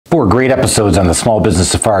4 great episodes on the Small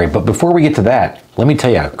Business Safari. But before we get to that, let me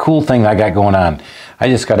tell you a cool thing I got going on. I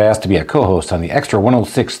just got asked to be a co-host on the Xtra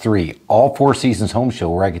 106.3 All 4 Seasons Home Show,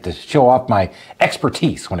 where I get to show off my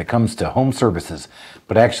expertise when it comes to home services.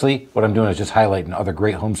 But actually, what I'm doing is just highlighting other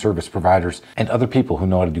great home service providers and other people who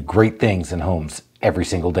know how to do great things in homes every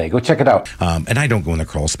single day. Go check it out. And I don't go in the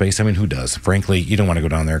crawl space. I mean, who does? Frankly, you don't want to go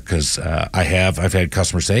down there because I've had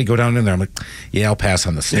customers say, hey, go down in there. I'm like, yeah, I'll pass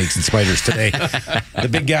on the snakes and spiders today. The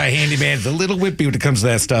big guy handyman is a little whippy when it comes to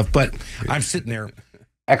that stuff, but I'm sitting there.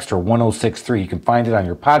 Xtra 106.3. You can find it on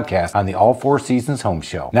your podcast on the All 4 Seasons Home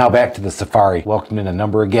Show. Now back to the safari. Welcomed in a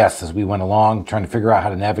number of guests as we went along trying to figure out how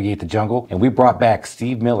to navigate the jungle. And we brought back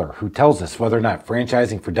Steve Miller, who tells us whether or not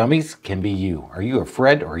franchising for dummies can be you. Are you a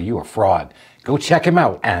Fred or are you a fraud? Go check him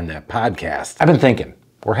out on that podcast. I've been thinking,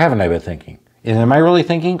 or haven't I been thinking? And am I really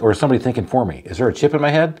thinking, or is somebody thinking for me? Is there a chip in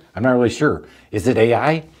my head? I'm not really sure. Is it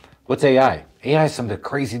AI? What's AI? AI is some of the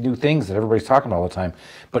crazy new things that everybody's talking about all the time.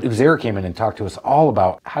 But Uzair came in and talked to us all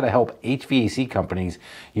about how to help HVAC companies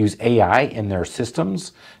use AI in their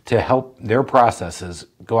systems to help their processes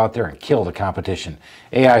go out there and kill the competition.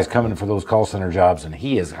 AI is coming for those call center jobs, and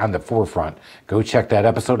he is on the forefront. Go check that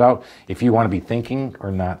episode out if you want to be thinking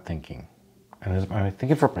or not thinking. And am I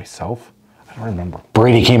thinking for myself? I don't remember.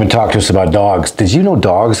 Brady came and talked to us about dogs. Did you know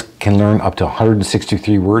dogs can learn up to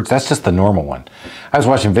 163 words? That's just the normal one. I was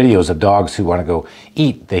watching videos of dogs who want to go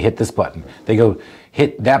eat. They hit this button. They go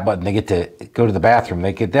hit that button. They get to go to the bathroom.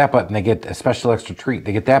 They get that button. They get a special extra treat.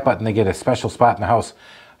 They get that button. They get a special spot in the house.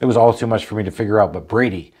 It was all too much for me to figure out, but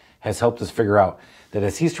Brady has helped us figure out that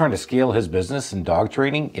as he's trying to scale his business in dog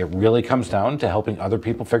training, it really comes down to helping other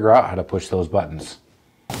people figure out how to push those buttons.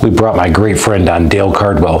 We brought my great friend on, Dale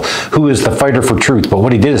Cardwell, who is the fighter for truth, but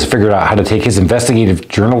what he did is figure out how to take his investigative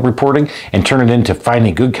journal reporting and turn it into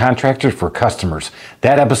finding good contractors for customers.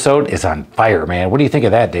 That episode is on fire, man. What do you think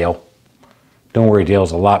of that, Dale? Don't worry,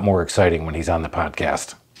 Dale's a lot more exciting when he's on the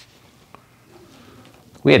podcast.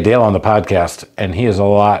 We had Dale on the podcast, and he is a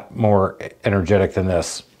lot more energetic than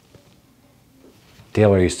this.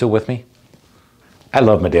 Dale, are you still with me? I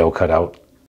love my Dale cutout.